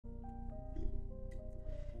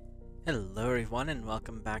Hello everyone and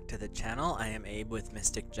welcome back to the channel. I am Abe with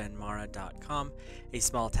MysticGenMara.com, a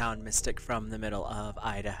small town mystic from the middle of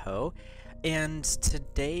Idaho. And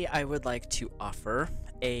today I would like to offer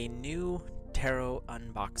a new tarot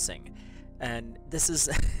unboxing. And this is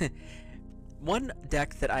one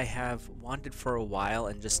deck that I have wanted for a while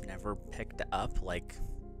and just never picked up, like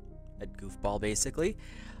a goofball basically.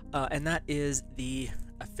 And that is the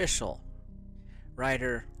official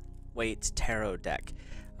Rider Waite Tarot Deck.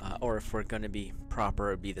 Or if we're going to be proper,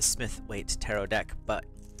 it would be the Smith Waite Tarot Deck, but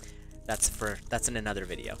that's in another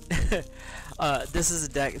video. This is a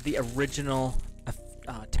deck, the original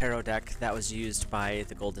tarot deck that was used by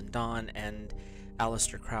the Golden Dawn and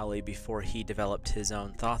Aleister Crowley before he developed his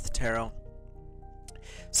own Thoth Tarot.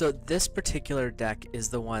 So this particular deck is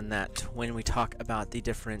the one that, when we talk about the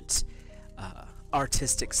different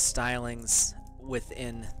artistic stylings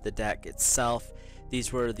within the deck itself,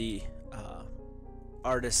 these were the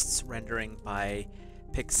artists rendering by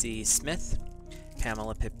Pixie Smith,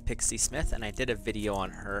 Pamela Pixie Smith, and I did a video on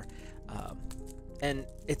her. And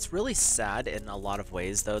it's really sad in a lot of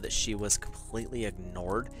ways, though, that she was completely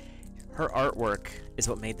ignored. Her artwork is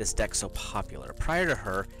what made this deck so popular. Prior to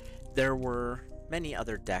her, there were many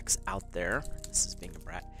other decks out there, this is being a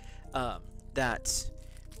brat, that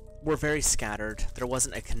were very scattered. There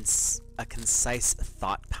wasn't a concise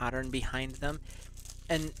thought pattern behind them.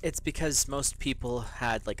 And it's because most people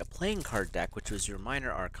had like a playing card deck, which was your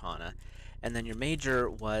minor arcana, and then your major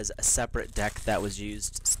was a separate deck that was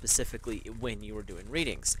used specifically when you were doing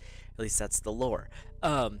readings. At least that's the lore.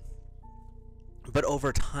 But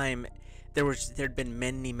over time, there'd been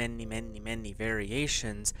many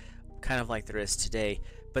variations, kind of like there is today.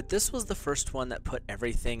 But this was the first one that put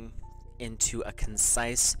everything into a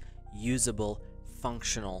concise, usable,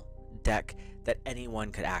 functional deck that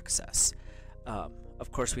anyone could access.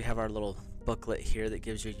 Of course, we have our little booklet here that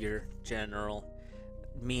gives you your general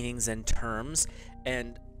meanings and terms.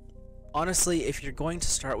 And honestly, if you're going to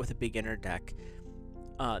start with a beginner deck,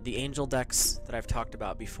 the angel decks that I've talked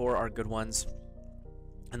about before are good ones,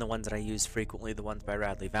 and the ones that I use frequently, the ones by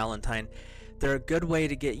Radley Valentine, they're a good way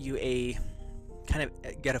to get you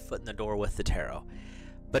get a foot in the door with the tarot.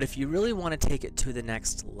 But if you really want to take it to the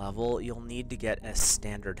next level, you'll need to get a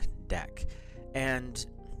standard deck. And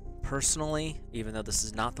personally, even though this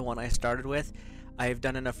is not the one I started with, I've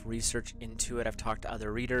done enough research into it. I've talked to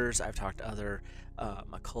other readers, I've talked to other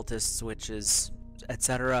occultists, witches,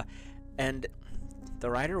 etc. And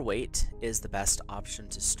the Rider Waite is the best option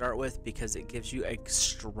to start with because it gives you a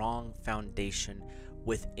strong foundation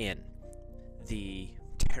within the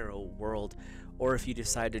tarot world. Or if you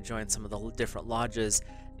decide to join some of the different lodges,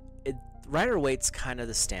 Rider Waite's kind of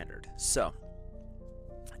the standard. So,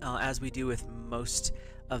 as we do with most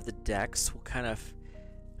of the decks, we'll kind of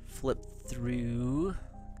flip through.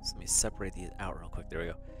 So let me separate these out real quick. There we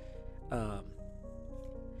go.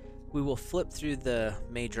 We will flip through the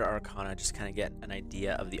major arcana, just kind of get an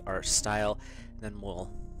idea of the art style, and then we'll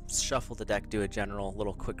shuffle the deck, do a general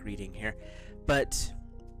little quick reading here. But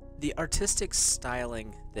the artistic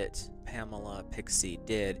styling that Pamela Pixie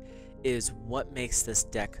did is what makes this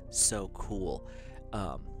deck so cool.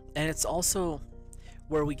 And it's also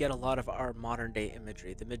where we get a lot of our modern day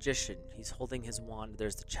imagery. The magician, he's holding his wand,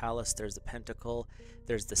 there's the chalice, there's the pentacle,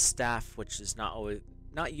 there's the staff, which is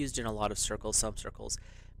not used in a lot of circles, some circles,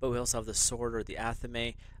 but we also have the sword or the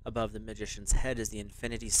athame. Above the magician's head is the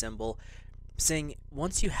infinity symbol, saying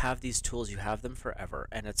once you have these tools, you have them forever.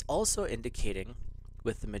 And it's also indicating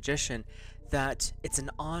with the magician that it's an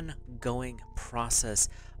ongoing process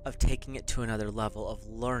of taking it to another level, of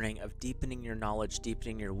learning, of deepening your knowledge,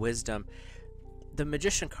 deepening your wisdom. The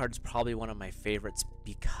Magician card is probably one of my favorites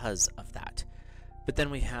because of that. But then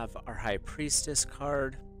we have our High Priestess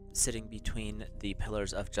card sitting between the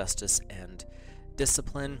pillars of justice and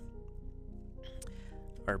discipline,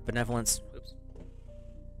 or benevolence. Oops.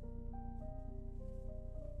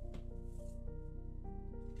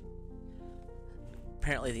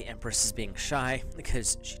 Apparently the Empress is being shy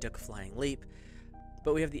because she took a flying leap.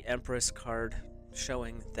 But we have the Empress card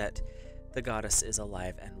showing that the goddess is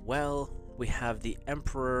alive and well. We have the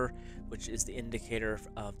Emperor, which is the indicator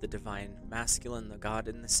of the divine masculine, the god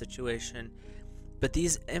in this situation. But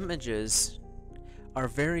these images are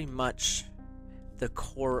very much the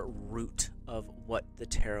core root of what the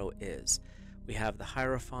tarot is. We have the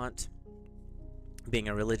Hierophant being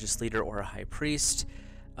a religious leader or a high priest,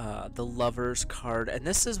 the Lovers card, and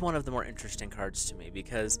this is one of the more interesting cards to me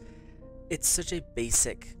because it's such a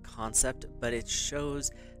basic concept, but it shows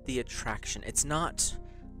the attraction. It's not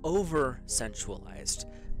over sensualized,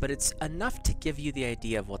 but it's enough to give you the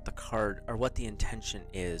idea of what the card or what the intention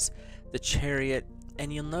is. The Chariot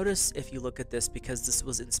And you'll notice if you look at this, because this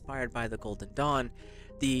was inspired by the Golden Dawn,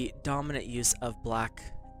 the dominant use of black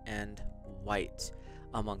and white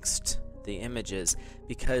amongst the images,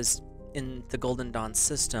 because in the Golden Dawn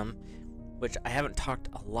system, which I haven't talked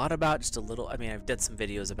a lot about, just a little, I mean, I've did some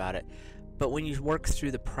videos about it, but when you work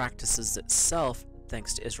through the practices itself,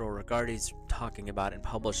 thanks to Israel Regardie's talking about and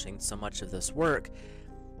publishing so much of this work,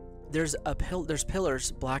 there's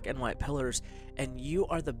pillars, black and white pillars, and you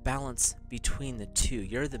are the balance between the two.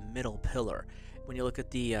 You're the middle pillar. When you look at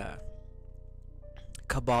the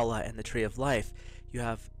Kabbalah and the Tree of Life, you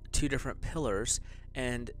have two different pillars,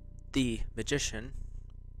 and the magician,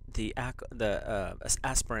 the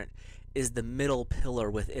aspirant, is the middle pillar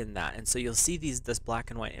within that. And so you'll see this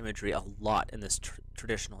black and white imagery a lot in this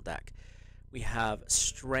traditional deck. We have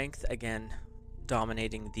strength, again,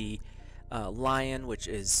 dominating the lion, which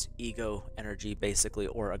is ego energy basically,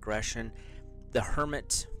 or aggression. The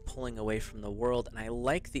hermit pulling away from the world. And I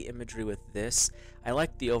like the imagery with this. I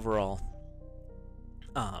like the overall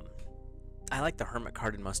I like the hermit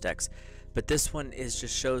card in most decks, but this one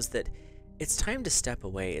just shows that it's time to step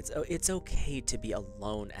away. It's okay to be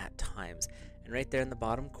alone at times. And right there in the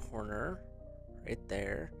bottom corner, right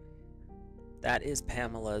there, that is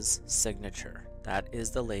Pamela's signature. That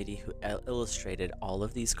is the lady who illustrated all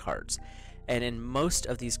of these cards. And in most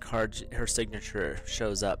of these cards, her signature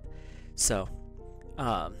shows up. So,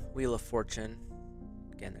 Wheel of Fortune.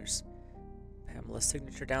 Again, there's Pamela's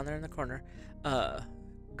signature down there in the corner.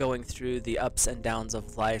 Going through the ups and downs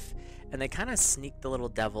of life. And they kind of sneak the little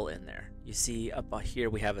devil in there. You see up here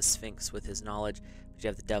we have a Sphinx with his knowledge, but you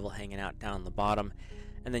have the devil hanging out down the bottom.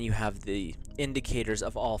 And then you have the indicators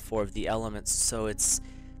of all four of the elements. So it's,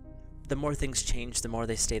 the more things change, the more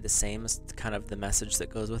they stay the same, is kind of the message that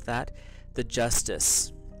goes with that. The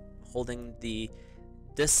Justice, holding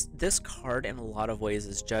this card in a lot of ways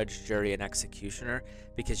is judge, jury, and executioner,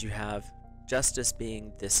 because you have Justice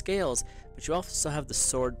being the scales, but you also have the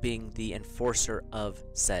sword being the enforcer of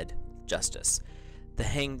said justice. The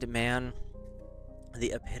Hanged Man,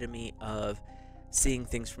 the epitome of seeing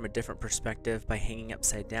things from a different perspective by hanging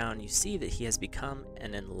upside down. You see that he has become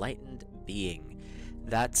an enlightened being.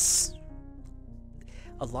 That's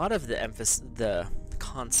a lot of the emphasis, the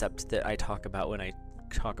concept that I talk about when I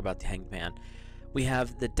talk about the Hanged Man. We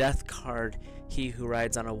have the Death card, he who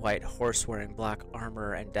rides on a white horse wearing black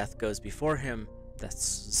armor and death goes before him.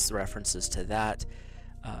 That's references to that.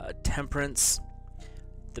 Temperance,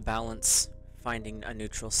 the balance, finding a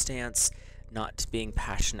neutral stance, not being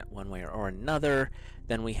passionate one way or another.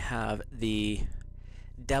 Then we have the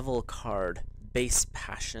Devil card, base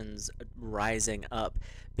passions rising up,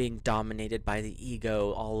 being dominated by the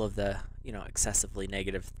ego, all of the, excessively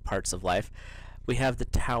negative parts of life. We have the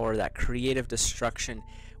Tower, that creative destruction.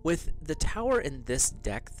 With the Tower in this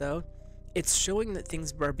deck, though, it's showing that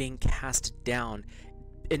things are being cast down,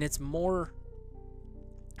 and it's more,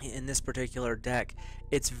 in this particular deck,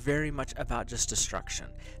 it's very much about just destruction.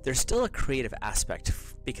 There's still a creative aspect,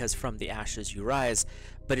 because from the ashes you rise,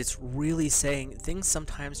 but it's really saying things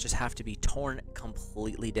sometimes just have to be torn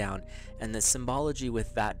completely down. And the symbology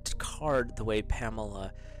with that card, the way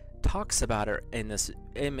Pamela talks about it in this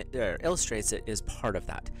illustrates it, is part of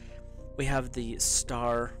that. We have the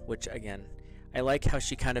Star, which again, I like how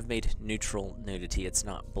she kind of made neutral nudity. It's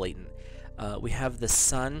not blatant. We have the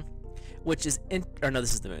Sun, which is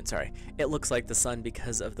this is the Moon, sorry. It looks like the sun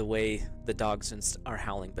because of the way the dogs are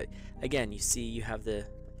howling, but again, you see you have the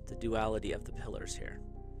duality of the pillars here.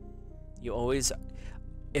 You always,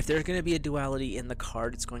 if there's going to be a duality in the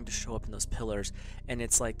card, it's going to show up in those pillars, and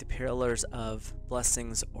it's like the pillars of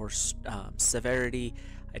blessings or severity.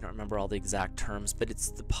 I don't remember all the exact terms, but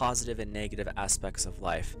it's the positive and negative aspects of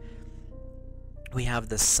life. We have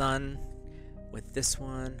the Sun with this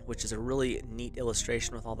one, which is a really neat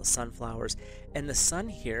illustration with all the sunflowers. And the sun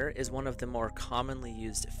here is one of the more commonly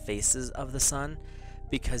used faces of the sun,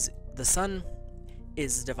 because the sun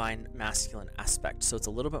is divine masculine aspect, so it's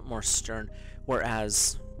a little bit more stern,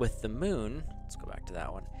 whereas with the moon, let's go back to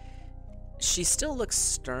that one, she still looks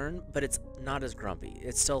stern, but it's not as grumpy.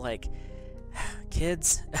 It's still like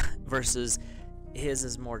kids versus his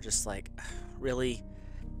is more just like, really.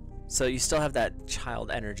 So you still have that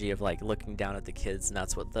child energy of like looking down at the kids, and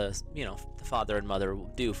that's what the father and mother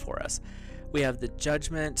will do for us. We have the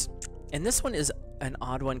Judgment, and this one is an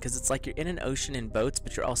odd one because it's like you're in an ocean in boats,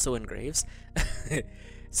 but you're also in graves.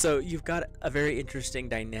 So you've got a very interesting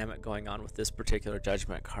dynamic going on with this particular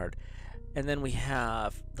Judgment card. And then we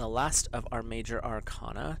have the last of our major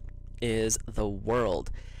arcana is the World.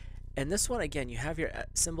 And this one, again, you have your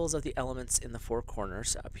symbols of the elements in the four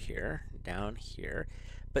corners, up here, down here.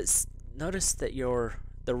 But notice that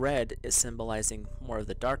The red is symbolizing more of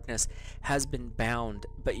the darkness, has been bound,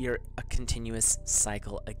 but you're a continuous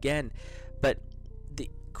cycle again. But the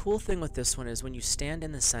cool thing with this one is when you stand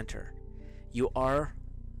in the center, you are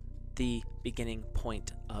the beginning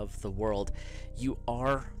point of the world. You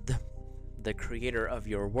are the creator of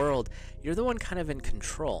your world. You're the one kind of in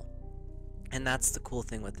control. And that's the cool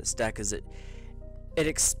thing with this deck, is it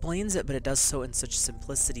explains it, but it does so in such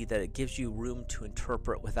simplicity that it gives you room to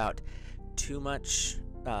interpret without too much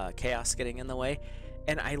chaos getting in the way.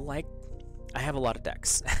 And I have a lot of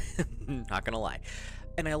decks, not gonna lie,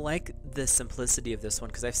 and I like the simplicity of this one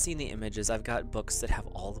because I've seen the images. I've got books that have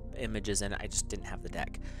all the images in it. I just didn't have the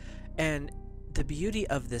deck. And the beauty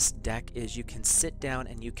of this deck is you can sit down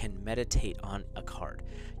and you can meditate on a card.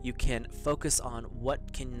 You can focus on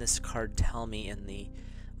what can this card tell me in the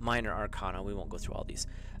minor arcana. We won't go through all these,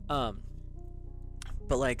 but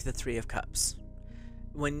like the Three of Cups,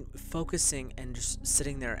 when focusing and just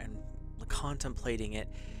sitting there and contemplating it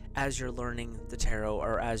as you're learning the tarot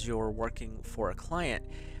or as you're working for a client,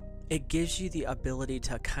 it gives you the ability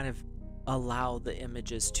to kind of allow the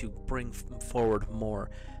images to bring forward more.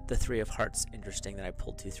 The Three of Hearts, interesting that I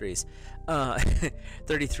pulled 2 3s.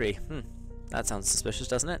 33, that sounds suspicious,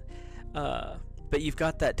 doesn't it? But you've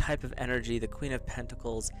got that type of energy. The Queen of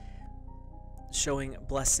Pentacles showing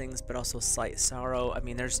blessings but also slight sorrow. I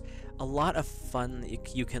mean, there's a lot of fun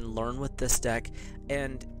that you can learn with this deck.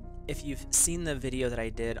 And if you've seen the video that I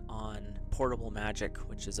did on Portable Magic,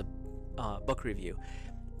 which is a book review,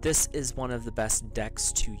 this is one of the best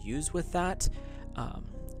decks to use with that.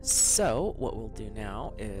 So what we'll do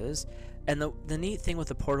now is, and the neat thing with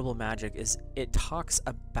the Portable Magic is it talks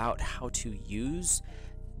about how to use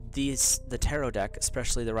the tarot deck,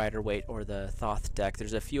 especially the Rider-Waite or the Thoth deck.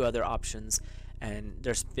 There's a few other options, and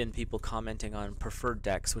there's been people commenting on preferred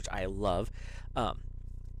decks, which I love,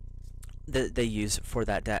 that they use for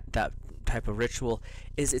that type of ritual.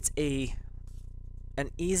 It's an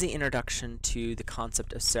easy introduction to the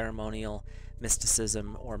concept of ceremonial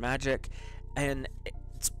mysticism or magic, and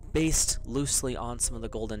it's based loosely on some of the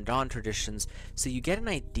Golden Dawn traditions, so you get an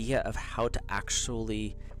idea of how to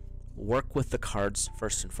actually work with the cards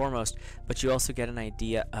first and foremost, but you also get an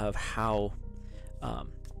idea of how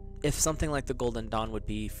if something like the Golden Dawn would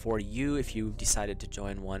be for you if you decided to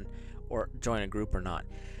join one or join a group or not.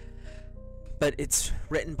 But it's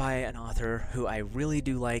written by an author who I really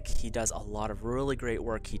do like. He does a lot of really great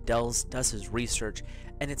work. He does his research,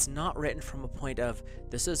 and it's not written from a point of,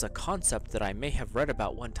 this is a concept that I may have read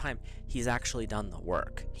about one time. He's actually done the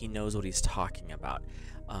work. He knows what he's talking about.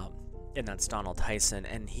 And that's Donald Tyson,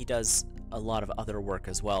 and he does a lot of other work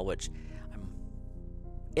as well, which I'm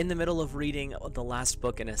in the middle of reading the last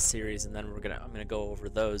book in a series, and then I'm gonna go over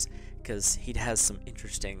those because he has some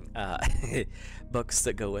interesting books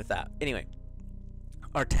that go with that. Anyway,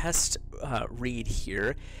 our test read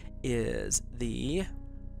here is the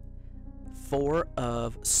Four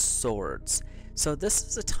of Swords. So this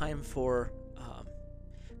is a time for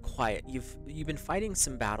quiet. You've been fighting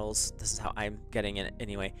some battles. This is how I'm getting it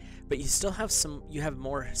anyway. But you still have you have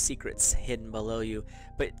more secrets hidden below you.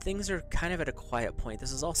 But things are kind of at a quiet point.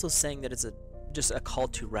 This is also saying that it's just a call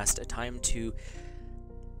to rest, a time to.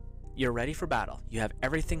 You're ready for battle. You have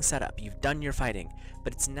everything set up. You've done your fighting,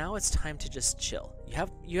 but it's time to just chill.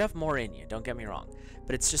 You have more in you. Don't get me wrong,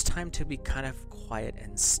 but it's just time to be kind of quiet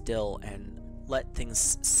and still and let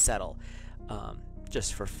things settle.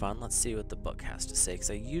 Just for fun, let's see what the book has to say, because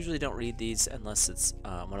I usually don't read these unless it's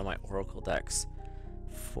one of my oracle decks.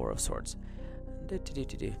 Four of Swords.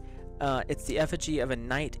 It's the effigy of a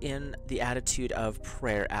knight in the attitude of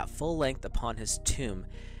prayer at full length upon his tomb.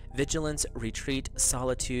 Vigilance, retreat,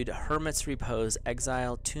 solitude, hermit's repose,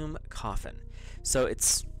 exile, tomb, coffin. So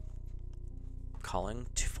it's calling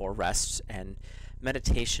for rest and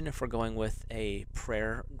meditation if we're going with a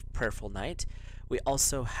prayerful night. We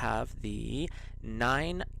also have the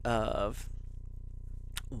Nine of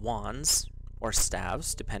Wands, or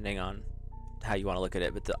staves, depending on how you want to look at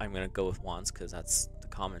it, but I'm going to go with wands because that's the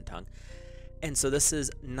common tongue. And so this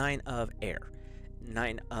is Nine of Air.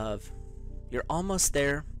 You're almost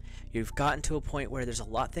there. You've gotten to a point where there's a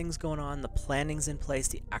lot of things going on, the planning's in place,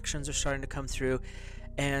 the actions are starting to come through,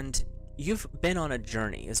 and you've been on a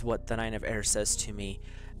journey, is what the Nine of Air says to me.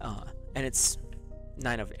 And it's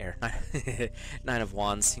Nine of Air, Nine of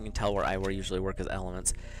Wands. You can tell where I usually work as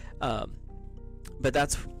elements. But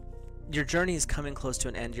that's, your journey is coming close to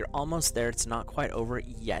an end. You're almost there. It's not quite over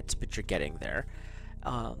yet, but you're getting there.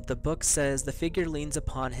 The book says, the figure leans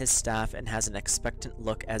upon his staff and has an expectant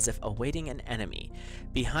look as if awaiting an enemy.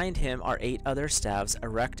 Behind him are 8 other staves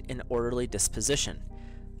erect in orderly disposition,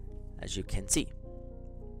 as you can see.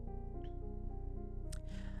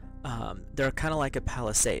 They're kind of like a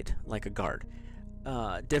palisade, like a guard.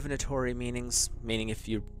 Divinatory meanings, meaning if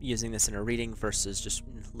you're using this in a reading versus just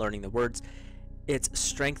learning the words, it's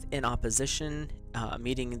strength in opposition,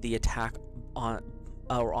 meeting the attack on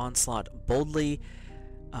or onslaught boldly,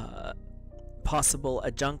 possible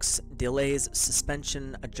adjuncts, delays,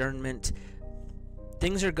 suspension, adjournment.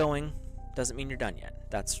 Things are going, doesn't mean you're done yet.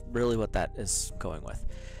 That's really what that is going with.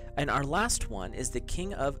 And our last one is the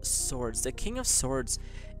King of Swords. The King of Swords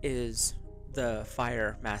is the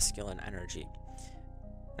fire masculine energy.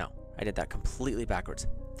 No, I did that completely backwards.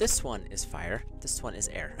 This one is fire, this one is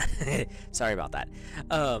air. Sorry about that.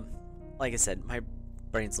 Like I said, my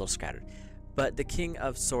brain's a little scattered. But the King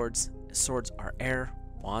of Swords, swords are air,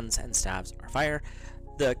 wands and staves are fire.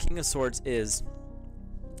 The King of Swords is,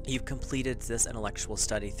 you've completed this intellectual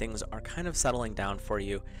study, things are kind of settling down for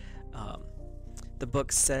you. The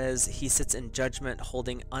book says he sits in judgment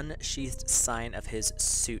holding unsheathed sign of his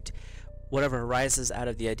suit. Whatever arises out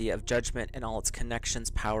of the idea of judgment and all its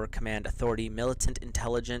connections, power, command, authority, militant,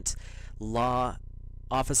 intelligent, law,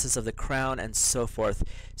 offices of the crown, and so forth.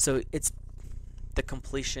 So it's the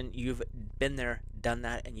completion. You've been there, done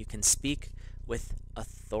that, and you can speak with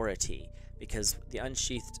authority, because the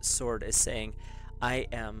unsheathed sword is saying, I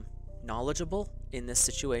am knowledgeable in this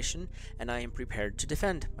situation, and I am prepared to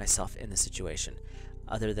defend myself in this situation.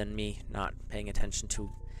 Other than me not paying attention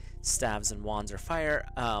to staves and wands or fire,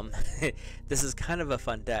 this is kind of a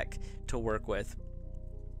fun deck to work with.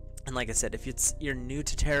 And like I said, if you're new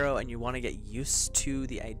to tarot and you want to get used to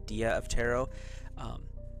the idea of tarot,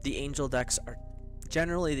 the angel decks are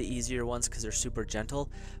generally the easier ones because they're super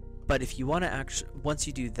gentle. But if you want to actually, once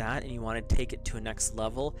you do that and you want to take it to a next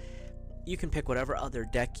level, you can pick whatever other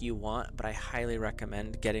deck you want, but I highly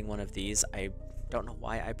recommend getting one of these. I don't know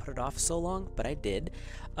why I put it off so long, but I did.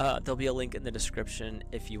 There'll be a link in the description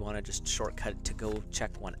if you want to just shortcut to go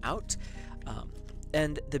check one out.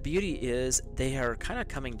 And the beauty is they are kind of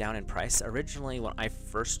coming down in price. Originally, when I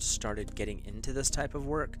first started getting into this type of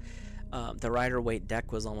work, the Rider-Waite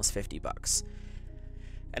deck was almost 50 bucks.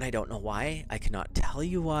 And I don't know why, I cannot tell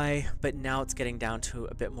you why, but now it's getting down to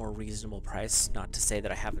a bit more reasonable price. Not to say that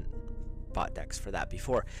I haven't bought decks for that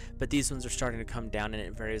before, but these ones are starting to come down, and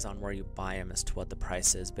it varies on where you buy them as to what the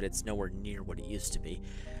price is, but it's nowhere near what it used to be.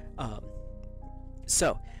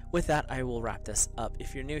 So with that, I will wrap this up.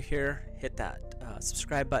 If you're new here, hit that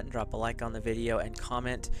subscribe button, drop a like on the video, and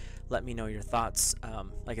comment. Let me know your thoughts.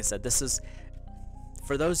 Like I said, this is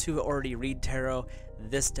for those who already read tarot.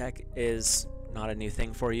 This deck is not a new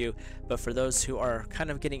thing for you, but for those who are kind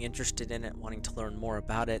of getting interested in it, wanting to learn more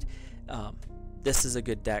about it, this is a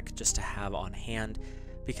good deck just to have on hand,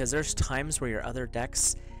 because there's times where your other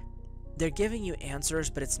decks, they're giving you answers,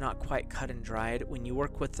 but it's not quite cut and dried. When you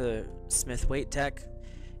work with the Smith Waite deck,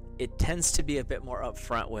 it tends to be a bit more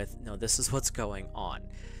upfront with, no, this is what's going on.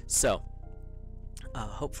 So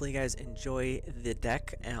hopefully you guys enjoy the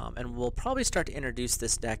deck, and we'll probably start to introduce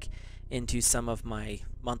this deck into some of my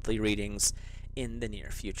monthly readings in the near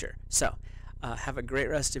future. So have a great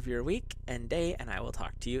rest of your week and day, and I will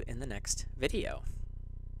talk to you in the next video.